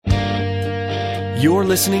You're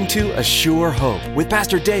listening to A Sure Hope with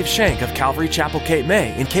Pastor Dave Shank of Calvary Chapel, Cape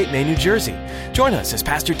May in Cape May, New Jersey. Join us as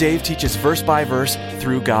Pastor Dave teaches verse by verse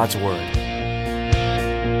through God's Word.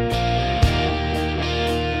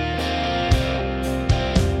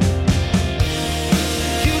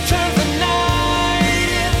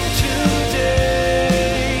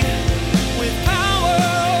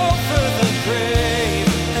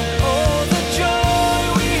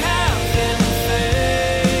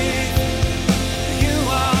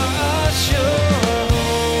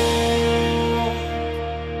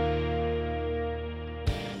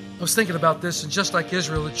 I was thinking about this, and just like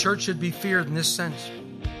Israel, the church should be feared in this sense.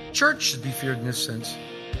 Church should be feared in this sense.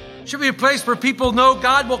 It should be a place where people know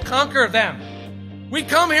God will conquer them. We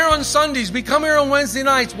come here on Sundays. We come here on Wednesday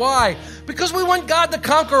nights. Why? Because we want God to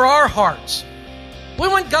conquer our hearts. We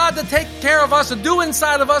want God to take care of us and do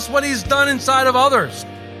inside of us what He's done inside of others.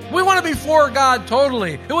 We want to be for God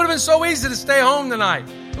totally. It would have been so easy to stay home tonight.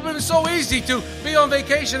 It would have been so easy to be on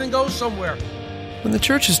vacation and go somewhere. When the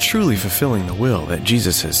church is truly fulfilling the will that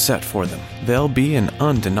Jesus has set for them, they'll be an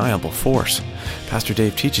undeniable force. Pastor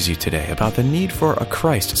Dave teaches you today about the need for a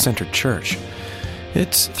Christ-centered church.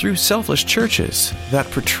 It's through selfless churches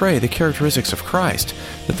that portray the characteristics of Christ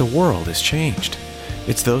that the world is changed.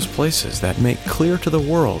 It's those places that make clear to the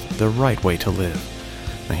world the right way to live.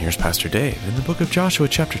 Now here's Pastor Dave in the book of Joshua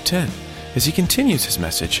chapter 10 as he continues his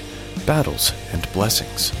message, Battles and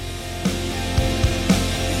Blessings.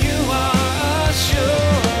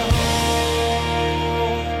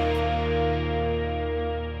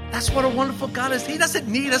 That's what a wonderful God is. He doesn't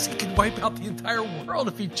need us. He can wipe out the entire world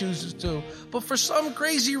if He chooses to. But for some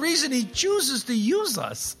crazy reason, He chooses to use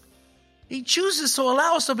us. He chooses to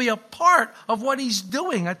allow us to be a part of what He's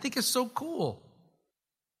doing. I think it's so cool.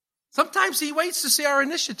 Sometimes He waits to see our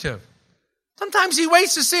initiative. Sometimes He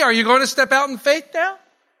waits to see, are you going to step out in faith now?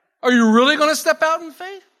 Are you really going to step out in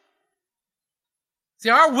faith? See,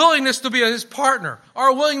 our willingness to be His partner,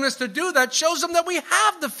 our willingness to do that shows Him that we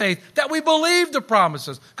have the faith, that we believe the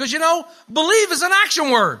promises. Because, believe is an action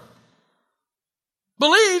word.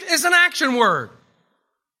 Believe is an action word.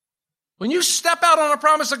 When you step out on a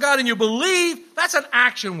promise of God and you believe, that's an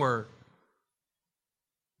action word.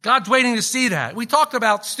 God's waiting to see that. We talked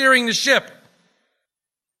about steering the ship.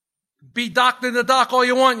 Be docked in the dock all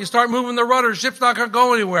you want. You start moving the rudder, the ship's not going to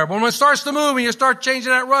go anywhere. But when it starts to move and you start changing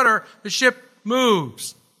that rudder, the ship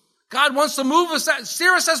moves. God wants to move us,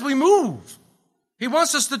 steer us as we move. He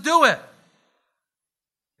wants us to do it.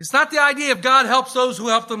 It's not the idea of God helps those who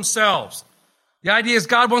help themselves. The idea is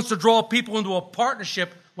God wants to draw people into a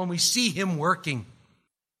partnership when we see Him working.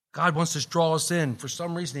 God wants to draw us in. For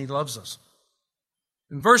some reason, He loves us.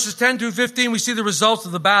 In verses 10 through 15, we see the results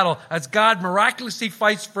of the battle as God miraculously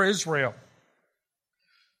fights for Israel.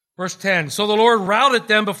 Verse 10, so the Lord routed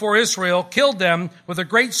them before Israel, killed them with a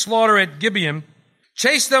great slaughter at Gibeon,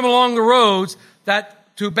 chased them along the roads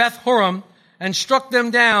that to Beth Horon, and struck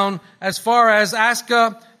them down as far as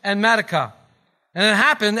Ascah and Matakah. And it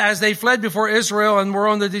happened as they fled before Israel and were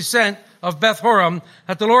on the descent of Beth Horon,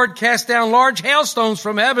 that the Lord cast down large hailstones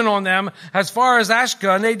from heaven on them as far as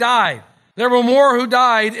Ascah, and they died. There were more who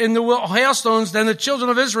died in the hailstones than the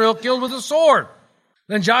children of Israel killed with the sword.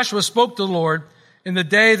 Then Joshua spoke to the Lord in the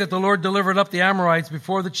day that the Lord delivered up the Amorites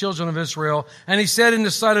before the children of Israel. And he said in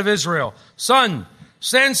the sight of Israel, sun,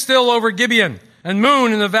 stand still over Gibeon, and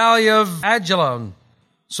moon in the valley of Ajalon.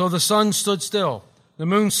 So the sun stood still. The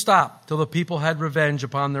moon stopped till the people had revenge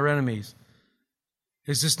upon their enemies.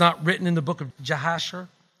 Is this not written in the book of Jahashar?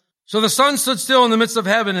 So the sun stood still in the midst of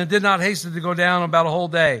heaven and did not hasten to go down about a whole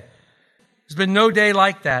day. There's been no day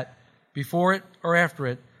like that, before it or after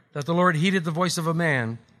it, that the Lord heeded the voice of a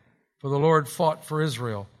man. For the Lord fought for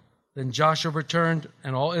Israel. Then Joshua returned,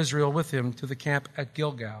 and all Israel with him, to the camp at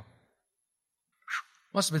Gilgal.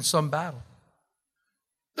 Must have been some battle.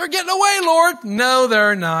 They're getting away, Lord. No,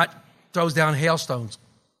 they're not. Throws down hailstones.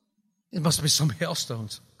 It must have been some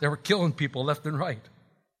hailstones. They were killing people left and right.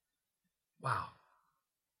 Wow.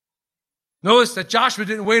 Notice that Joshua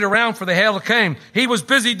didn't wait around for the hail to come. He was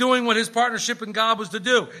busy doing what his partnership in God was to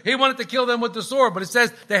do. He wanted to kill them with the sword, but it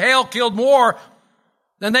says the hail killed more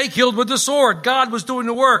than they killed with the sword. God was doing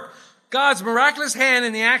the work. God's miraculous hand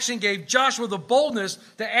in the action gave Joshua the boldness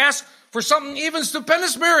to ask for something even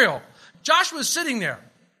stupendous miracle. Joshua's sitting there,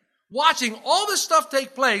 watching all this stuff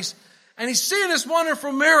take place, and he's seeing this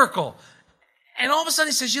wonderful miracle. And all of a sudden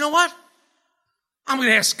he says, you know what? I'm going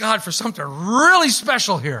to ask God for something really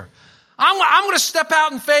special here. I'm going to step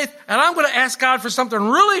out in faith, and I'm going to ask God for something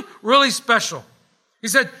really, really special. He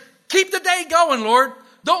said, keep the day going, Lord.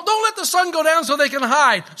 Don't let the sun go down so they can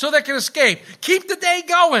hide, so they can escape. Keep the day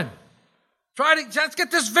going. Let's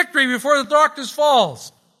get this victory before the darkness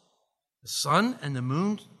falls. The sun and the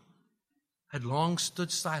moon had long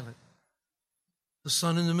stood silent. The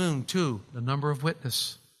sun and the moon, too, the number of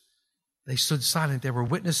witnesses. They stood silent. They were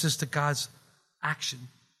witnesses to God's action.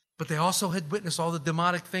 But they also had witnessed all the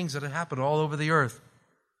demonic things that had happened all over the earth.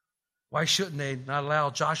 Why shouldn't they not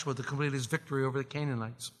allow Joshua to complete his victory over the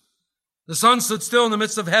Canaanites? The sun stood still in the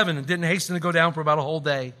midst of heaven and didn't hasten to go down for about a whole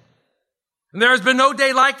day. And there has been no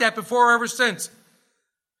day like that before or ever since.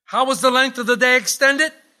 How was the length of the day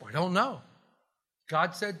extended? We don't know.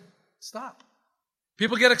 God said, stop.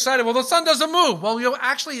 People get excited. Well, the sun doesn't move. Well,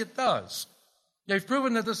 actually it does. They've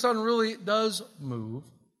proven that the sun really does move.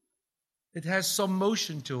 It has some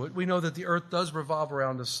motion to it. We know that the earth does revolve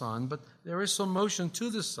around the sun, but there is some motion to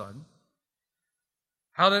the sun.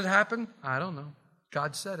 How did it happen? I don't know.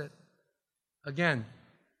 God said it. Again,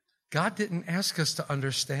 God didn't ask us to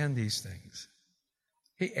understand these things.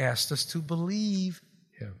 He asked us to believe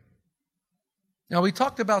Him. Now, we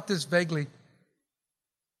talked about this vaguely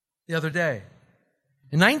the other day.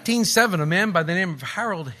 In 1907, a man by the name of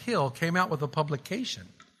Harold Hill came out with a publication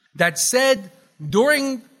that said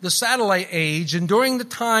during the satellite age and during the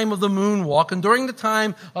time of the moonwalk and during the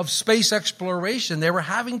time of space exploration, they were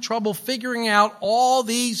having trouble figuring out all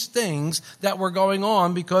these things that were going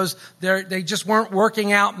on because they just weren't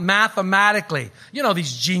working out mathematically. You know,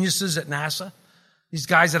 these geniuses at NASA, these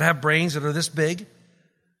guys that have brains that are this big.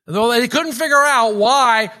 Though they couldn't figure out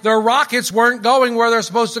why their rockets weren't going where they're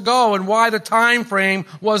supposed to go and why the time frame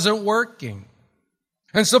wasn't working.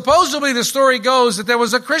 And supposedly the story goes that there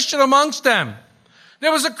was a Christian amongst them.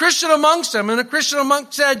 There was a Christian amongst them, and a Christian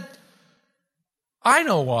amongst said, I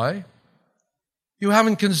know why. You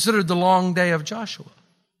haven't considered the long day of Joshua,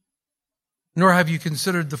 nor have you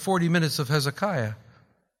considered the 40 minutes of Hezekiah.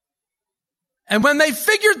 And when they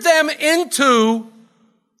figured them into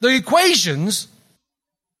the equations,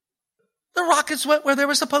 the rockets went where they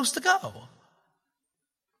were supposed to go.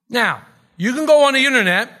 Now, you can go on the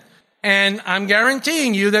internet, and I'm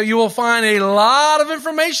guaranteeing you that you will find a lot of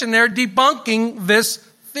information there debunking this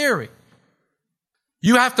theory.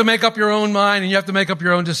 You have to make up your own mind, and you have to make up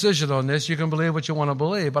your own decision on this. You can believe what you want to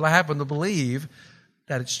believe, but I happen to believe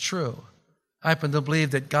that it's true. I happen to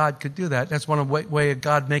believe that God could do that. That's one way of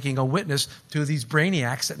God making a witness to these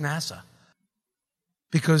brainiacs at NASA.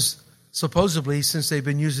 Because supposedly, since they've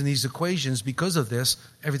been using these equations, because of this,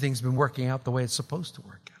 everything's been working out the way it's supposed to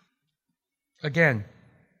work out. Again,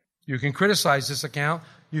 you can criticize this account,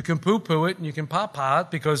 you can poo-poo it, and you can pop-pop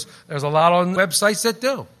it, because there's a lot on websites that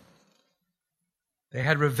do. They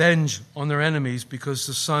had revenge on their enemies because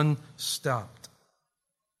the sun stopped.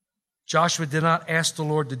 Joshua did not ask the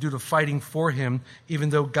Lord to do the fighting for him, even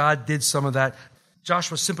though God did some of that.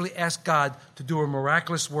 Joshua simply asked God to do a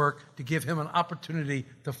miraculous work to give him an opportunity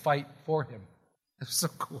to fight for him. That's so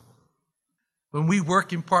cool. When we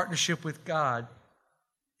work in partnership with God,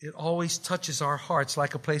 it always touches our hearts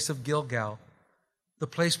like a place of Gilgal, the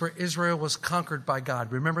place where Israel was conquered by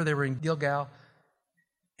God. Remember, they were in Gilgal,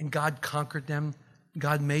 and God conquered them.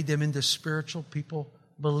 God made them into spiritual people,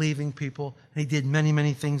 believing people, and He did many,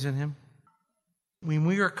 many things in Him. When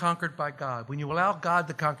we are conquered by God, when you allow God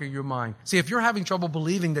to conquer your mind. See, if you're having trouble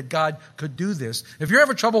believing that God could do this, if you're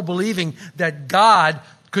having trouble believing that God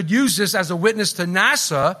could use this as a witness to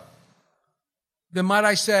NASA, then might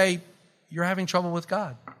I say, you're having trouble with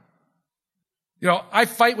God. You know, I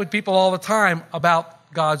fight with people all the time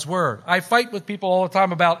about God's Word. I fight with people all the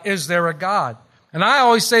time about, is there a God? And I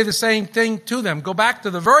always say the same thing to them. Go back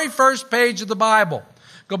to the very first page of the Bible.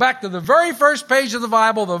 Go back to the very first page of the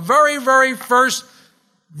Bible, the very, very first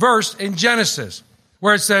verse in Genesis,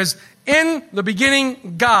 where it says, in the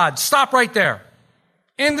beginning, God. Stop right there.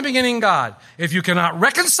 In the beginning, God. If you cannot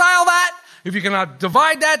reconcile that, if you cannot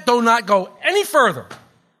divide that, do not go any further.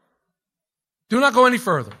 Do not go any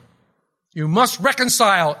further. You must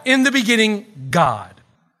reconcile in the beginning, God.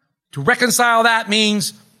 To reconcile that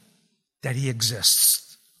means that He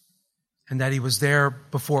exists and that He was there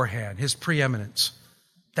beforehand, His preeminence.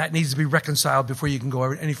 That needs to be reconciled before you can go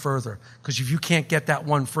any further. Because if you can't get that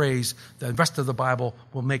one phrase, the rest of the Bible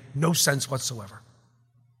will make no sense whatsoever.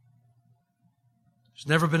 There's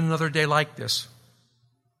never been another day like this.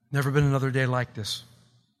 Never been another day like this.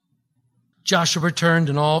 Joshua returned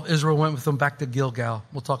and all of Israel went with him back to Gilgal.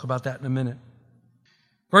 We'll talk about that in a minute.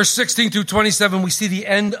 Verse 16 through 27, we see the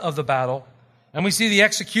end of the battle and we see the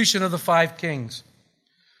execution of the 5 kings.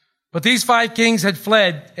 But these 5 kings had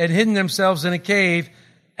fled and hidden themselves in a cave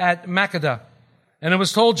at Makkedah. And it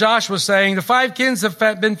was told Joshua, saying, the 5 kings have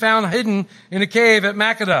been found hidden in a cave at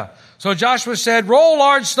Makkedah. So Joshua said, roll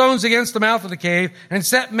large stones against the mouth of the cave and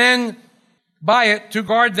set men by it to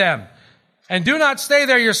guard them. And do not stay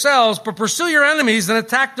there yourselves, but pursue your enemies and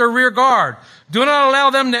attack their rear guard. Do not allow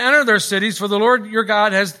them to enter their cities, for the Lord your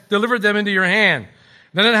God has delivered them into your hand.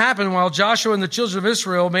 Then it happened, while Joshua and the children of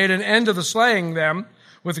Israel made an end of the slaying them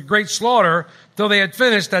with a great slaughter, till they had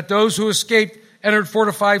finished, that those who escaped entered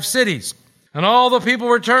 45 cities. And all the people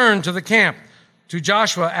returned to the camp, to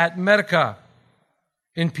Joshua at Medekah,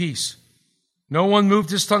 in peace. No one moved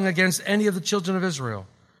his tongue against any of the children of Israel.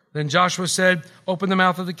 Then Joshua said, open the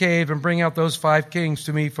mouth of the cave and bring out those 5 kings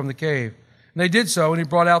to me from the cave. And they did so, and he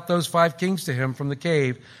brought out those 5 kings to him from the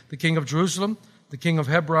cave, the king of Jerusalem, the king of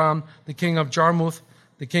Hebron, the king of Jarmuth,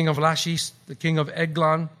 the king of Lachish, the king of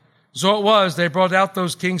Eglon. So it was, they brought out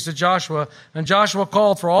those kings to Joshua, and Joshua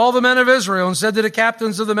called for all the men of Israel and said to the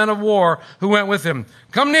captains of the men of war who went with him,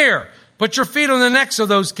 come near, put your feet on the necks of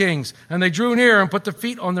those kings. And they drew near and put their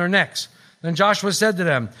feet on their necks. Then Joshua said to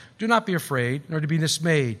them, do not be afraid, nor to be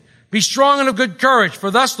dismayed. Be strong and of good courage, for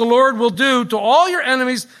thus the Lord will do to all your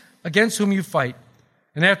enemies against whom you fight.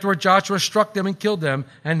 And afterward Joshua struck them and killed them,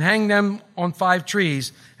 and hanged them on 5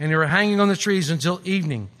 trees, and they were hanging on the trees until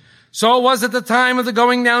evening. So it was at the time of the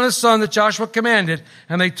going down of the sun that Joshua commanded,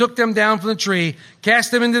 and they took them down from the tree, cast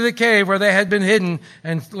them into the cave where they had been hidden,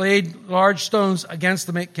 and laid large stones against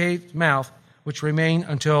the cave's mouth, which remain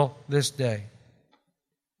until this day.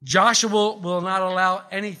 Joshua will not allow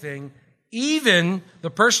anything, even the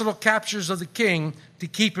personal captures of the king, to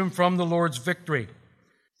keep him from the Lord's victory.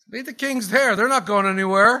 Leave the kings there. They're not going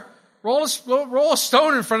anywhere. Roll a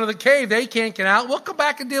stone in front of the cave. They can't get out. We'll come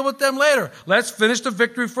back and deal with them later. Let's finish the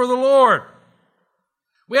victory for the Lord.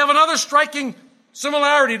 We have another striking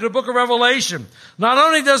similarity to the book of Revelation. Not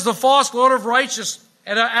only does the false Lord of righteousness,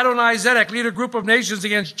 Adonai-Zedek, lead a group of nations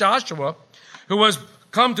against Joshua, who was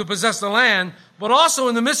come to possess the land, but also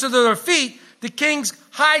in the midst of their feet, the kings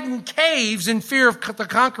hide in caves in fear of the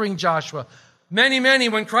conquering Joshua. Many,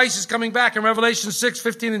 when Christ is coming back in Revelation 6,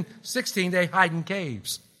 15, and 16, they hide in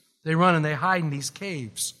caves. They run and they hide in these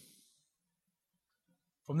caves.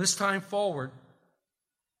 From this time forward,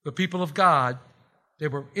 the people of God,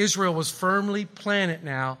 Israel was firmly planted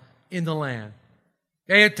now in the land.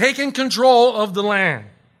 They had taken control of the land.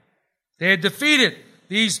 They had defeated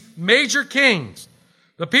these major kings.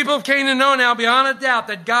 The people of Canaan know now beyond a doubt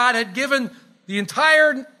that God had given the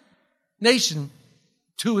entire nation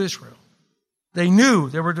to Israel. They knew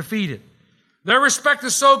they were defeated. Their respect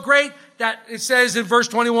is so great that it says in verse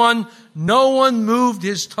 21, no one moved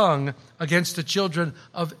his tongue against the children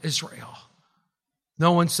of Israel.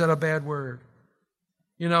 No one said a bad word.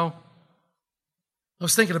 You know, I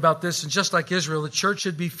was thinking about this, and just like Israel, the church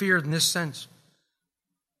should be feared in this sense.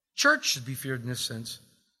 Church should be feared in this sense.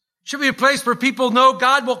 It should be a place where people know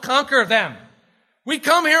God will conquer them. We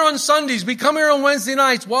come here on Sundays. We come here on Wednesday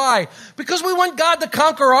nights. Why? Because we want God to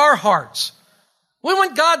conquer our hearts. We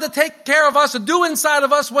want God to take care of us and do inside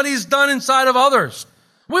of us what He's done inside of others.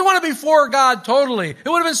 We want to be for God totally. It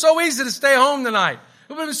would have been so easy to stay home tonight.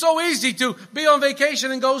 It would have been so easy to be on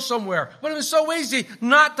vacation and go somewhere. It would have been so easy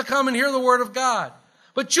not to come and hear the Word of God.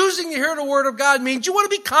 But choosing to hear the Word of God means you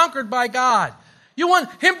want to be conquered by God. You want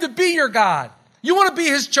Him to be your God. You want to be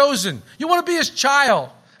His chosen. You want to be His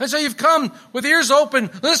child. And so you've come with ears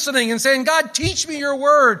open, listening and saying, God, teach me your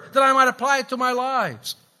Word that I might apply it to my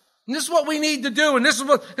lives. And this is what we need to do, and this is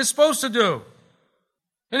what it's supposed to do.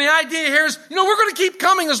 And the idea here is, we're going to keep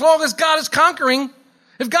coming as long as God is conquering.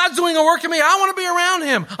 If God's doing a work in me, I want to be around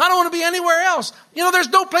Him. I don't want to be anywhere else. There's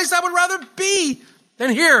no place I would rather be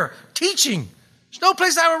than here, teaching. There's no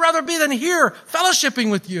place I would rather be than here,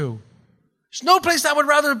 fellowshipping with you. There's no place I would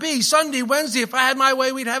rather be. Sunday, Wednesday, if I had my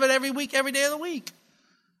way, we'd have it every week, every day of the week.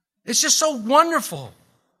 It's just so wonderful.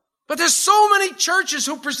 But there's so many churches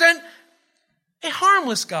who present a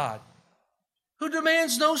harmless God who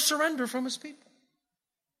demands no surrender from His people.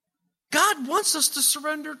 God wants us to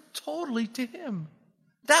surrender totally to Him.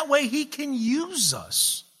 That way He can use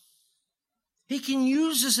us. He can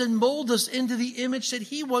use us and mold us into the image that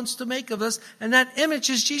He wants to make of us, and that image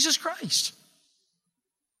is Jesus Christ.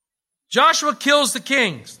 Joshua kills the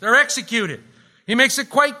kings. They're executed. He makes it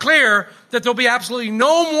quite clear that there'll be absolutely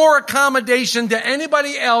no more accommodation to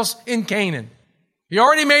anybody else in Canaan. He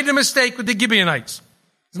already made the mistake with the Gibeonites.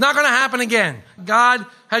 It's not going to happen again. God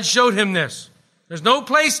had showed him this. There's no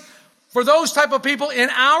place for those type of people in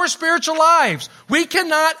our spiritual lives. We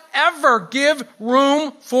cannot ever give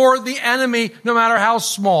room for the enemy, no matter how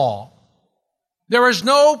small. There is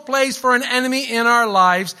no place for an enemy in our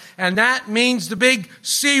lives, and that means the big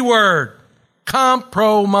C word,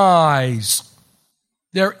 compromise.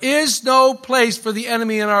 There is no place for the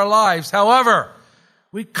enemy in our lives. However,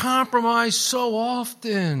 we compromise so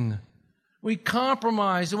often. We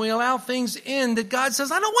compromise and we allow things in that God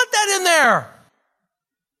says, I don't want that in there.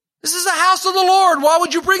 This is the house of the Lord. Why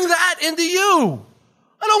would you bring that into you?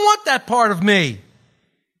 I don't want that part of me.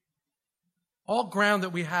 All ground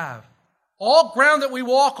that we have, all ground that we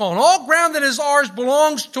walk on, all ground that is ours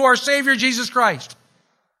belongs to our Savior Jesus Christ.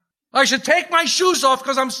 I should take my shoes off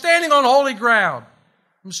because I'm standing on holy ground.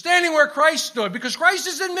 I'm standing where Christ stood because Christ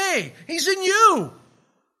is in me. He's in you.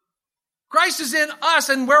 Christ is in us,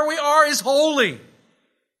 and where we are is holy.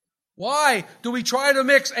 Why do we try to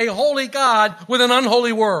mix a holy God with an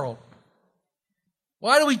unholy world?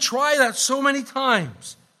 Why do we try that so many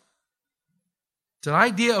times? It's an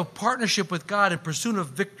idea of partnership with God in pursuit of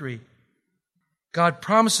victory. God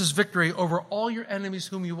promises victory over all your enemies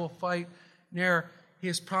whom you will fight. There, He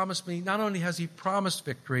has promised me, not only has He promised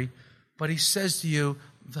victory, but He says to you,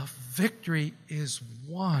 the victory is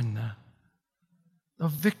won. The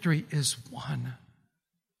victory is won.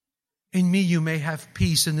 In me you may have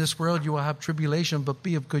peace. In this world you will have tribulation, but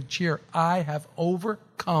be of good cheer. I have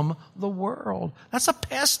overcome the world. That's a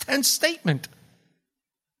past tense statement.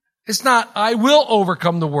 It's not, I will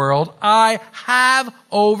overcome the world. I have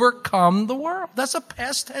overcome the world. That's a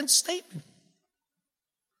past tense statement.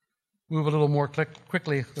 Move a little more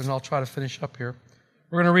quickly, and I'll try to finish up here.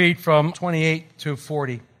 We're going to read from 28 to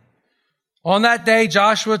 40. On that day,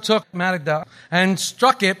 Joshua took Maddah and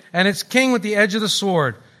struck it and its king with the edge of the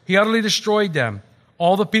sword. He utterly destroyed them,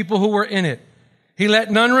 all the people who were in it. He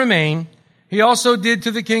let none remain. He also did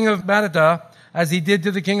to the king of Maddah as he did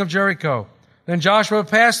to the king of Jericho. Then Joshua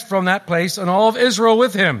passed from that place, and all of Israel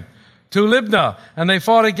with him, to Libnah, and they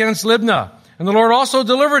fought against Libnah. And the Lord also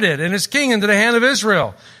delivered it and its king into the hand of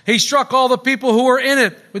Israel. He struck all the people who were in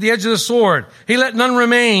it with the edge of the sword. He let none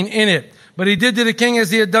remain in it. But he did to the king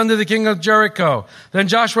as he had done to the king of Jericho. Then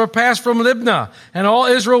Joshua passed from Libnah, and all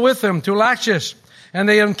Israel with him, to Lachish. And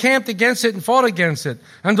they encamped against it and fought against it.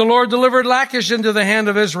 And the Lord delivered Lachish into the hand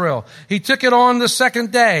of Israel. He took it on the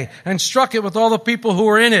second day and struck it with all the people who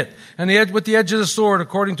were in it, and with the edge of the sword,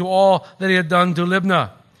 according to all that he had done to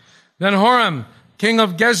Libnah. Then Horam, king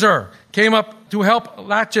of Gezer, came up to help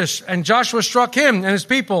Lachish, and Joshua struck him and his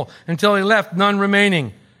people until he left none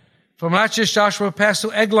remaining. From Lachish, Joshua passed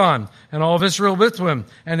to Eglon, and all of Israel with him,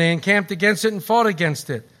 and they encamped against it and fought against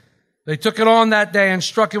it. They took it on that day and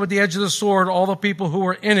struck it with the edge of the sword, all the people who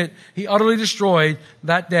were in it. He utterly destroyed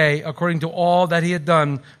that day, according to all that he had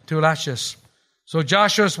done to Lachish. So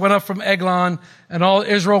Joshua went up from Eglon, and all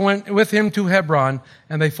Israel went with him to Hebron,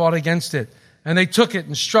 and they fought against it. And they took it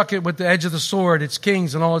and struck it with the edge of the sword, its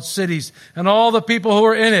kings and all its cities, and all the people who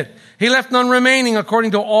were in it. He left none remaining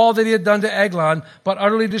according to all that he had done to Eglon, but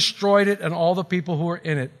utterly destroyed it and all the people who were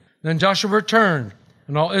in it. Then Joshua returned,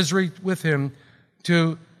 and all Israel with him,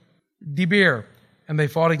 to Debir, and they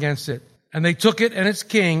fought against it. And they took it and its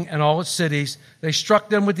king and all its cities. They struck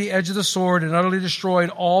them with the edge of the sword and utterly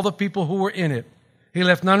destroyed all the people who were in it. He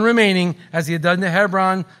left none remaining, as he had done to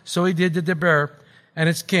Hebron, so he did to Debir and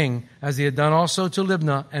its king, as he had done also to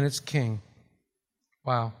Libnah and its king.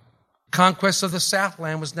 Wow. Conquest of the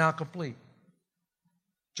Southland was now complete.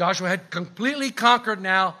 Joshua had completely conquered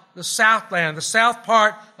now the Southland, the south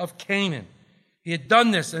part of Canaan. He had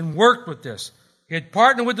done this and worked with this. He had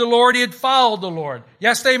partnered with the Lord. He had followed the Lord.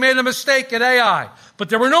 Yes, they made a mistake at Ai, but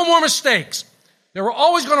there were no more mistakes. They were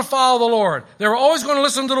always going to follow the Lord. They were always going to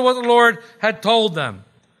listen to what the Lord had told them.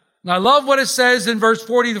 And I love what it says in verse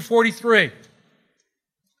 40 to 43.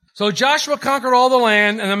 So Joshua conquered all the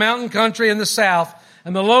land and the mountain country in the south,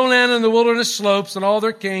 and the lowland and the wilderness slopes and all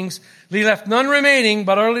their kings. He left none remaining,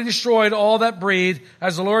 but utterly destroyed all that breathed,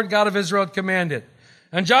 as the Lord God of Israel had commanded.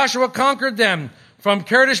 And Joshua conquered them from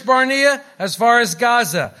Kadesh Barnea as far as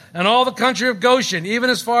Gaza, and all the country of Goshen, even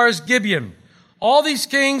as far as Gibeon. All these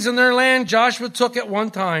kings and their land Joshua took at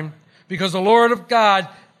one time, because the Lord of God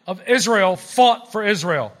of Israel fought for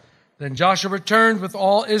Israel. Then Joshua returned with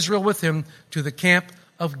all Israel with him to the camp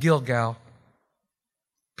of Gilgal.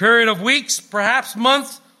 Period of weeks, perhaps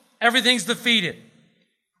months, everything's defeated.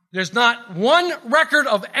 There's not one record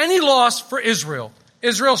of any loss for Israel.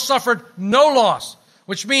 Israel suffered no loss,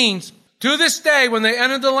 which means to this day when they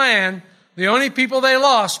entered the land, the only people they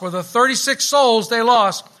lost were the 36 souls they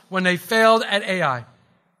lost when they failed at Ai.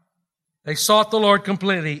 They sought the Lord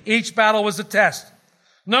completely. Each battle was a test.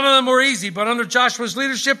 None of them were easy, but under Joshua's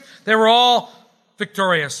leadership, they were all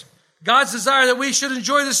victorious. God's desire that we should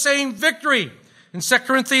enjoy the same victory. In 2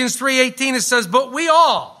 Corinthians 3:18 it says, but we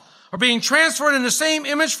all are being transferred in the same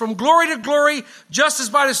image from glory to glory, just as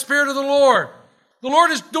by the Spirit of the Lord. The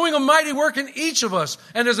Lord is doing a mighty work in each of us,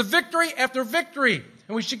 and there's a victory after victory,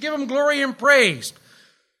 and we should give him glory and praise.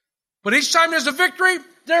 But each time there's a victory,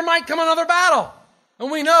 there might come another battle.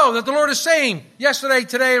 And we know that the Lord is same yesterday,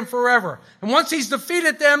 today, and forever. And once he's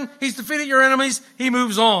defeated them, he's defeated your enemies, he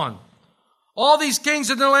moves on. All these kings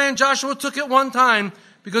in the land, Joshua took at one time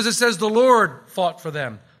because it says the Lord fought for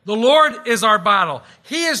them. The Lord is our battle.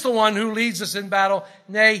 He is the one who leads us in battle.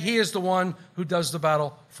 Nay, he is the one who does the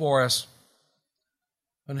battle for us.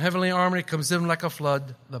 When heavenly army comes in like a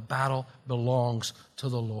flood, the battle belongs to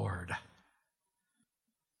the Lord.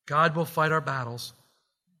 God will fight our battles,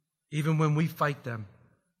 even when we fight them.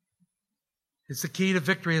 It's the key to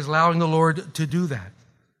victory is allowing the Lord to do that,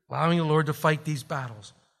 allowing the Lord to fight these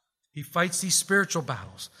battles. He fights these spiritual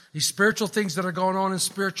battles, these spiritual things that are going on in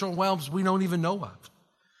spiritual realms we don't even know of.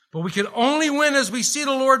 But we can only win as we see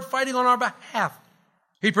the Lord fighting on our behalf.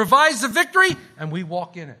 He provides the victory, and we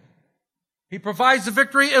walk in it. He provides the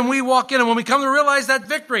victory, and we walk in it. When we come to realize that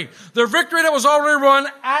victory, the victory that was already won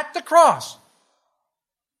at the cross,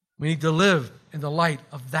 we need to live in the light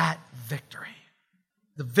of that victory.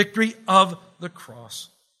 The victory of the cross.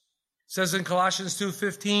 It says in Colossians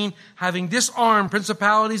 2:15, having disarmed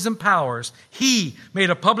principalities and powers, he made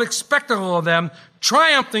a public spectacle of them,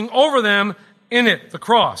 triumphing over them in it, the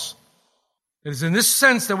cross. It is in this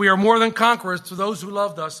sense that we are more than conquerors to those who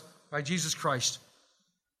loved us by Jesus Christ.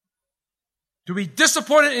 To be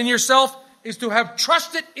disappointed in yourself is to have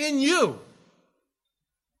trusted in you.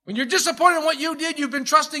 When you're disappointed in what you did, you've been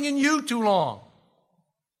trusting in you too long.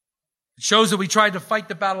 It shows that we tried to fight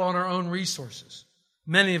the battle on our own resources.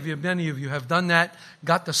 Many of you have done that,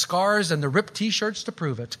 got the scars and the ripped t-shirts to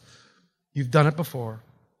prove it. You've done it before.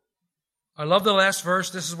 I love the last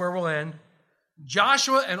verse. This is where we'll end.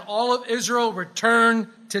 Joshua and all of Israel returned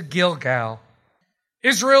to Gilgal.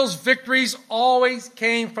 Israel's victories always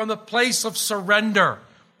came from the place of surrender.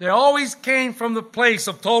 They always came from the place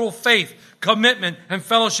of total faith, commitment, and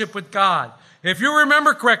fellowship with God. If you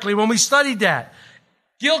remember correctly, when we studied that,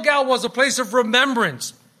 Gilgal was a place of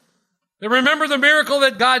remembrance. They remember the miracle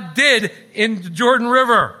that God did in the Jordan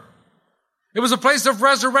River. It was a place of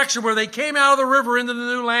resurrection where they came out of the river into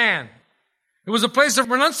the new land. It was a place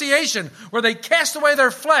of renunciation where they cast away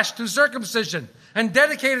their flesh through circumcision and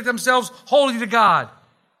dedicated themselves wholly to God.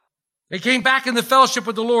 They came back into fellowship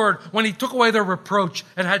with the Lord when he took away their reproach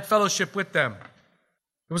and had fellowship with them.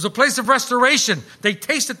 It was a place of restoration. They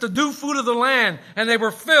tasted the new food of the land and they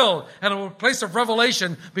were filled. And it was a place of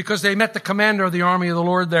revelation because they met the commander of the army of the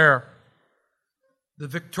Lord there. The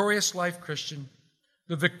victorious life, Christian,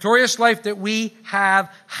 the victorious life that we have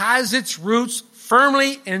has its roots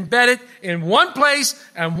firmly embedded in one place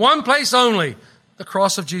and one place only, the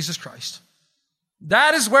cross of Jesus Christ.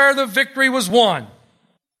 That is where the victory was won.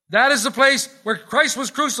 That is the place where Christ was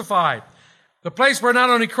crucified. The place where not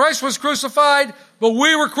only Christ was crucified, but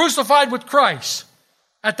we were crucified with Christ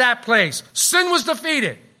at that place. Sin was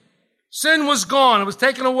defeated. Sin was gone. It was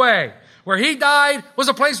taken away. Where he died was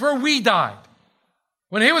a place where we died.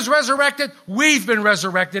 When he was resurrected, we've been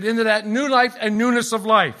resurrected into that new life and newness of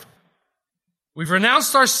life. We've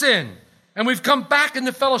renounced our sin, and we've come back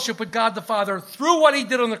into fellowship with God the Father through what he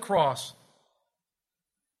did on the cross.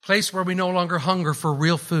 A place where we no longer hunger for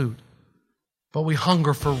real food, but we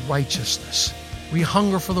hunger for righteousness. We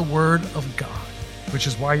hunger for the Word of God, which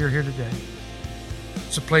is why you're here today.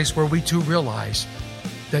 It's a place where we too realize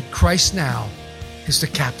that Christ now is the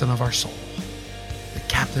captain of our soul, the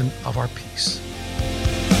captain of our peace.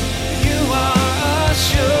 You are a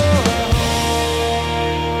sure.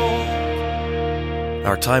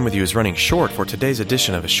 Our time with you is running short for today's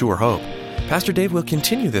edition of A Sure Hope. Pastor Dave will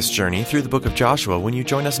continue this journey through the book of Joshua when you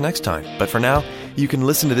join us next time. But for now, you can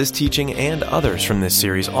listen to this teaching and others from this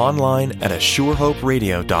series online at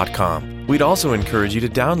ASureHopeRadio.com. We'd also encourage you to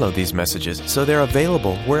download these messages so they're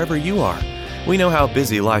available wherever you are. We know how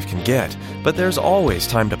busy life can get, but there's always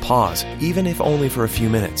time to pause, even if only for a few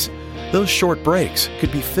minutes. Those short breaks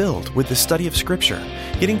could be filled with the study of Scripture,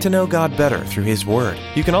 getting to know God better through His Word.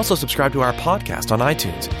 You can also subscribe to our podcast on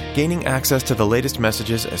iTunes, gaining access to the latest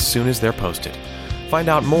messages as soon as they're posted. Find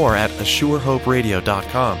out more at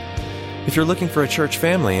ASureHopeRadio.com. If you're looking for a church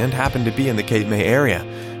family and happen to be in the Cape May area,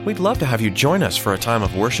 we'd love to have you join us for a time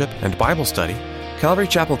of worship and Bible study. Calvary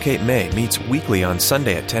Chapel Cape May meets weekly on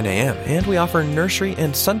Sunday at 10 a.m., and we offer nursery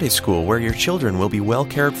and Sunday school where your children will be well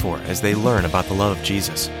cared for as they learn about the love of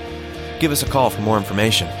Jesus. Give us a call for more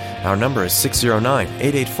information. Our number is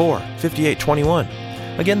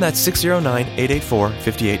 609-884-5821. Again, that's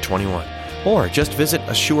 609-884-5821. Or just visit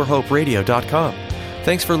ASureHopeRadio.com.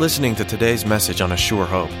 Thanks for listening to today's message on A Sure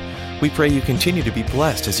Hope. We pray you continue to be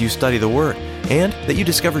blessed as you study the Word, and that you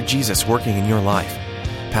discover Jesus working in your life.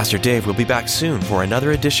 Pastor Dave will be back soon for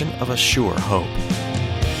another edition of A Sure Hope.